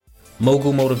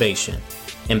Mogul Motivation,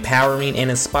 empowering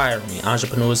and inspiring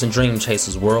entrepreneurs and dream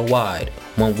chasers worldwide,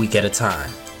 1 week at a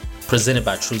time. Presented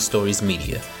by True Stories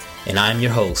Media. And I am your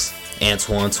host,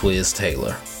 Antoine Twiz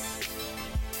Taylor.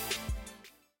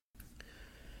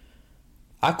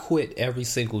 I quit every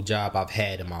single job I've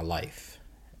had in my life.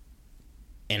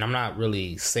 And I'm not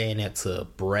really saying that to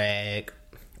brag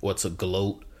or to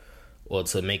gloat or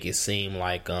to make it seem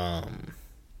like I'm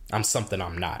something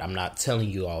I'm not. I'm not telling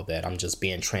you all that. I'm just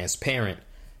being transparent,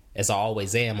 as I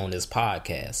always am on this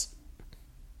podcast.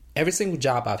 Every single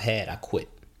job I've had, I quit.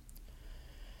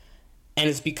 And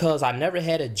it's because I never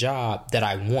had a job that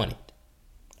I wanted.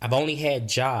 I've only had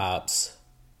jobs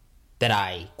that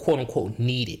I, quote unquote,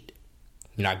 needed.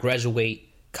 You know, I graduate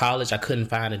college. I couldn't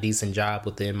find a decent job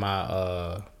within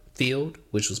my field,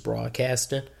 which was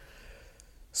broadcasting.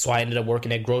 So I ended up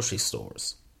working at grocery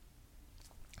stores.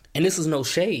 And this is no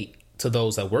shade to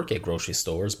those that work at grocery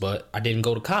stores, but I didn't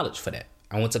go to college for that.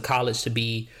 I went to college to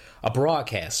be a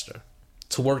broadcaster,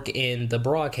 to work in the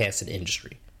broadcasting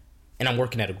industry. And I'm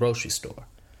working at a grocery store.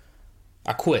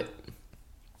 I quit.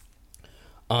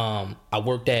 I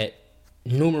worked at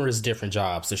numerous different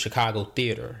jobs. The Chicago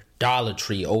Theater, Dollar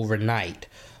Tree overnight,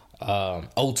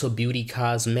 Ulta Beauty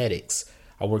Cosmetics.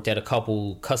 I worked at a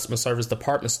couple customer service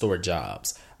department store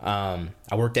jobs. I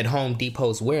worked at Home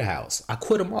Depot's warehouse. I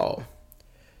quit them all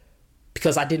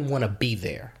because I didn't want to be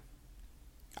there.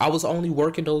 I was only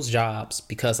working those jobs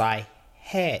because I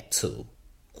had to,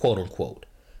 quote unquote.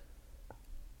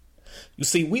 You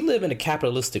see, we live in a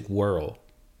capitalistic world,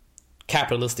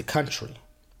 capitalistic country.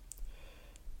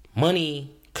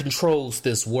 Money controls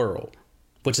this world,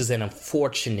 which is an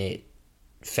unfortunate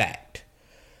fact.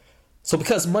 So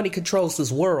because money controls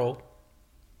this world,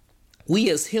 we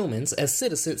as humans, as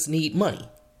citizens, need money.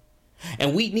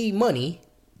 And we need money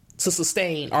to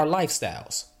sustain our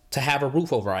lifestyles, to have a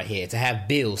roof over our head, to have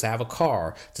bills, to have a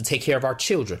car, to take care of our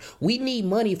children. We need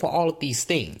money for all of these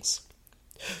things.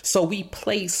 So we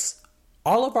place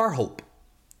all of our hope,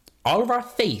 all of our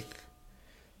faith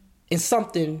in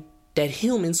something that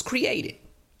humans created.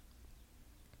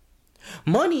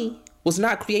 Money was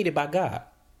not created by God.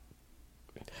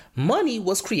 Money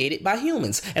was created by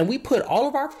humans, and we put all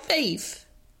of our faith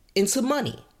into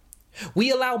money.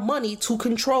 We allow money to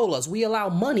control us. We allow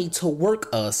money to work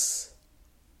us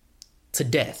to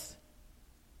death.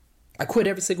 I quit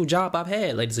every single job I've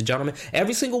had, ladies and gentlemen.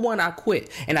 Every single one I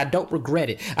quit, and I don't regret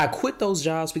it. I quit those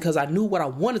jobs because I knew what I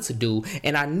wanted to do,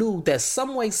 and I knew that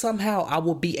some way, somehow, I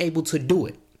would be able to do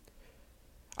it.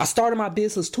 I started my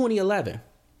business 2011.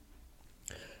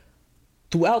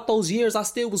 Throughout those years, I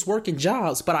still was working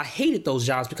jobs, but I hated those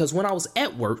jobs because when I was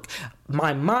at work,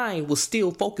 my mind was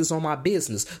still focused on my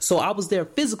business. So I was there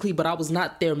physically, but I was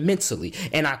not there mentally.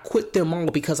 And I quit them all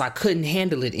because I couldn't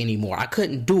handle it anymore. I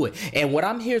couldn't do it. And what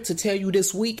I'm here to tell you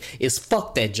this week is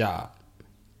fuck that job.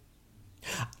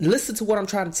 Listen to what I'm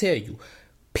trying to tell you.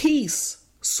 Peace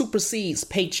supersedes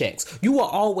paychecks. You will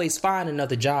always find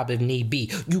another job if need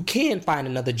be. You can find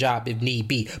another job if need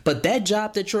be. But that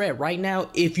job that you're at right now,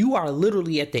 if you are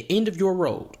literally at the end of your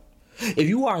road, if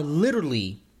you are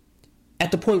literally at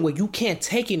the point where you can't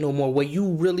take it no more, where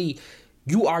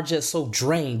you are just so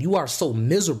drained, you are so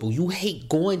miserable, you hate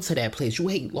going to that place, you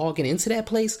hate logging into that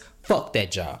place, fuck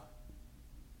that job.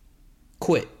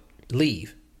 Quit.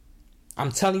 Leave.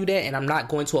 I'm telling you that, and I'm not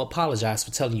going to apologize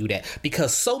for telling you that,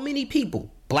 because so many people,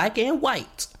 black and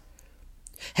white,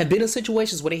 have been in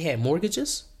situations where they had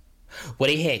mortgages, where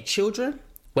they had children,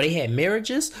 where they had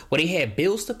marriages, where they had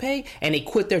bills to pay, and they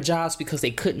quit their jobs because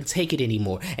they couldn't take it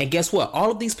anymore. And guess what? All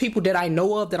of these people that I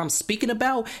know of that I'm speaking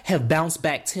about have bounced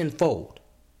back tenfold.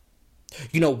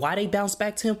 You know why they bounced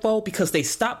back tenfold? Because they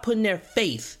stopped putting their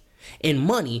faith in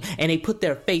money, and they put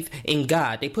their faith in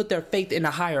God. They put their faith in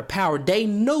a higher power. They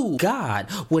knew God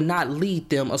would not lead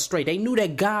them astray. They knew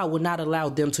that God would not allow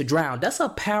them to drown. That's a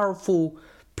powerful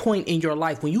point in your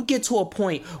life. When you get to a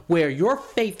point where your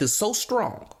faith is so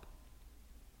strong,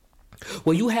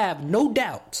 where you have no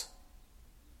doubt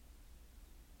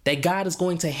that God is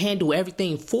going to handle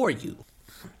everything for you,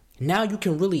 now you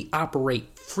can really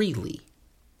operate freely.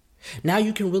 Now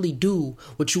you can really do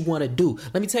what you want to do.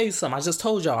 Let me tell you something. I just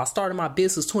told y'all I started my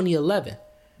business 2011.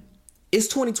 It's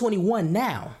 2021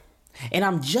 now. And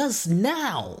I'm just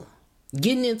now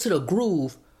getting into the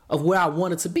groove of where I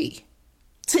wanted to be.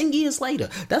 10 years later,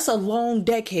 that's a long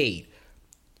decade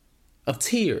of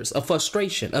tears, of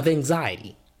frustration, of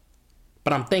anxiety.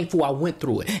 But I'm thankful I went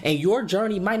through it. And your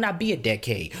journey might not be a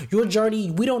decade. Your journey,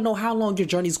 we don't know how long your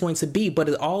journey is going to be, but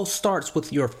it all starts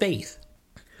with your faith.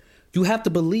 You have to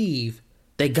believe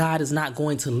that God is not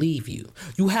going to leave you.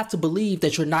 You have to believe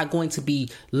that you're not going to be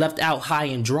left out high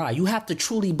and dry. You have to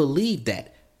truly believe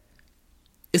that.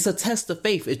 It's a test of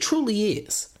faith. It truly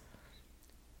is.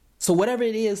 So whatever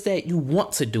it is that you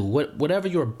want to do, whatever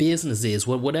your business is,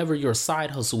 whatever your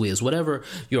side hustle is, whatever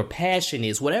your passion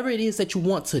is, whatever it is that you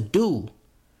want to do,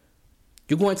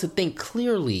 you're going to think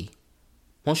clearly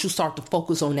once you start to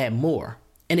focus on that more.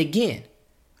 And again,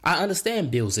 I understand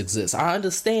bills exist. I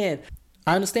understand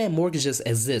mortgages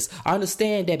exist. I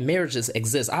understand that marriages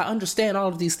exist. I understand all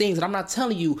of these things. And I'm not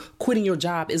telling you quitting your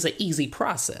job is an easy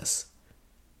process.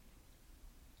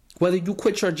 Whether you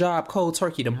quit your job cold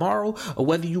turkey tomorrow or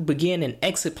whether you begin an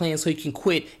exit plan so you can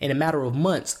quit in a matter of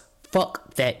months,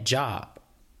 fuck that job.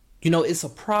 You know, it's a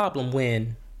problem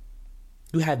when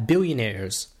you have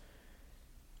billionaires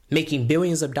making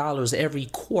billions of dollars every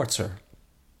quarter.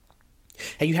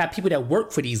 And you have people that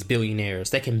work for these billionaires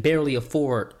that can barely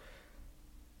afford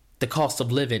the cost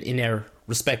of living in their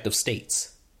respective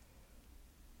states.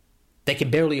 They can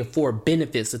barely afford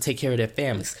benefits to take care of their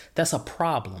families. That's a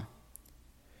problem.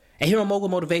 And here on Mogul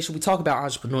Motivation, we talk about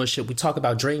entrepreneurship. We talk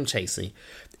about dream chasing.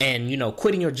 And, you know,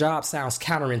 quitting your job sounds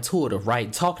counterintuitive,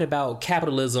 right? Talking about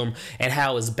capitalism and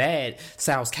how it's bad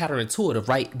sounds counterintuitive,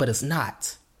 right? But it's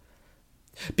not.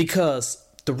 Because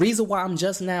the reason why I'm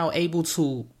just now able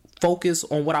to focus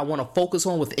on what I want to focus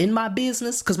on within my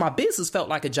business, because my business felt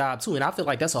like a job too, and I feel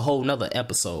like that's a whole nother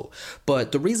episode.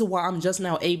 But the reason why I'm just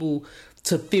now able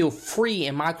to feel free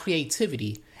in my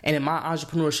creativity and in my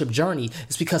entrepreneurship journey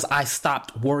is because I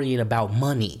stopped worrying about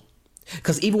money.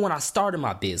 Because even when I started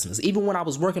my business, even when I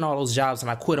was working all those jobs and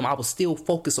I quit them, I was still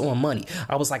focused on money.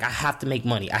 I was like, I have to make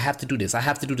money. I have to do this. I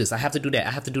have to do this. I have to do that.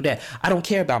 I have to do that. I don't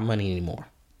care about money anymore.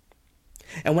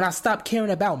 And when I stopped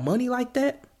caring about money like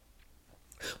that,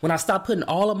 when I stopped putting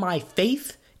all of my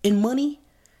faith in money,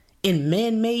 in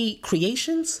man-made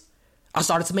creations, I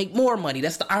started to make more money.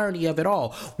 That's the irony of it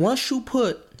all. Once you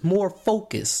put more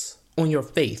focus on your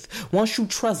faith, once you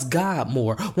trust God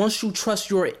more, once you trust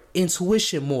your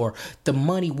intuition more, the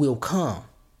money will come.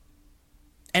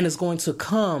 And it's going to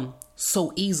come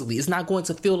so easily. It's not going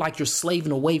to feel like you're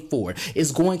slaving away for it.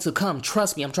 It's going to come.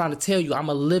 Trust me, I'm trying to tell you, I'm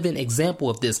a living example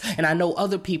of this. And I know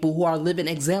other people who are living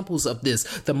examples of this.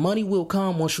 The money will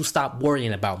come once you stop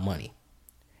worrying about money.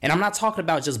 And I'm not talking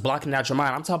about just blocking out your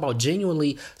mind. I'm talking about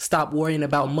genuinely stop worrying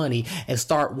about money and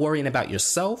start worrying about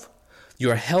yourself,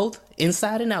 your health,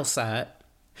 inside and outside,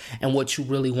 and what you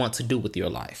really want to do with your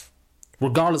life,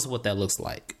 regardless of what that looks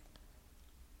like.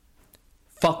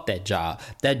 Fuck that job.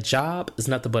 That job is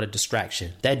nothing but a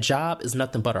distraction. That job is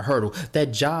nothing but a hurdle.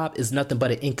 That job is nothing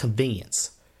but an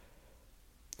inconvenience.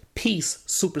 Peace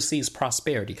supersedes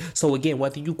prosperity. So again,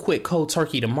 whether you quit cold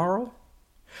turkey tomorrow,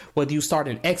 whether you start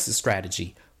an exit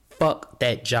strategy, fuck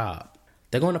that job.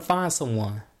 They're going to find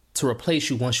someone to replace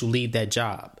you once you leave that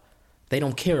job. They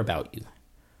don't care about you.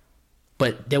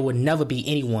 But there will never be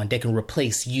anyone that can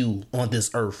replace you on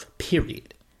this earth,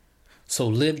 period. So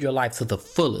live your life to the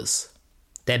fullest.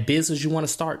 That business you want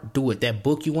to start, do it. That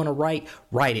book you want to write,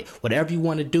 write it. Whatever you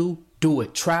want to do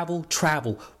it.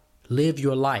 Travel. Live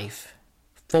your life.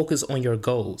 Focus on your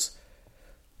goals.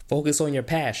 Focus on your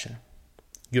passion.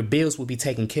 Your bills will be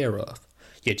taken care of.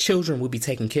 Your children will be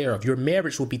taken care of. Your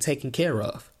marriage will be taken care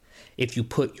of if you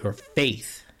put your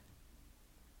faith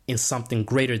in something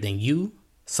greater than you,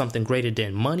 something greater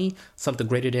than money, something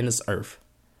greater than this earth.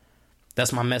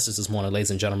 That's my message this morning, ladies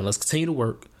and gentlemen. Let's continue to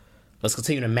work. Let's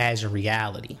continue to imagine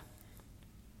reality.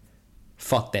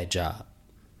 Fuck that job.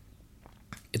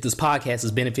 If this podcast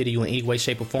has benefited you in any way,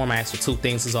 shape, or form, I ask for two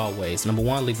things as always. Number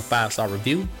one, leave a 5-star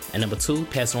review. And number two,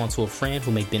 pass it on to a friend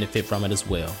who may benefit from it as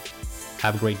well.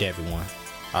 Have a great day, everyone.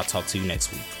 I'll talk to you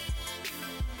next week.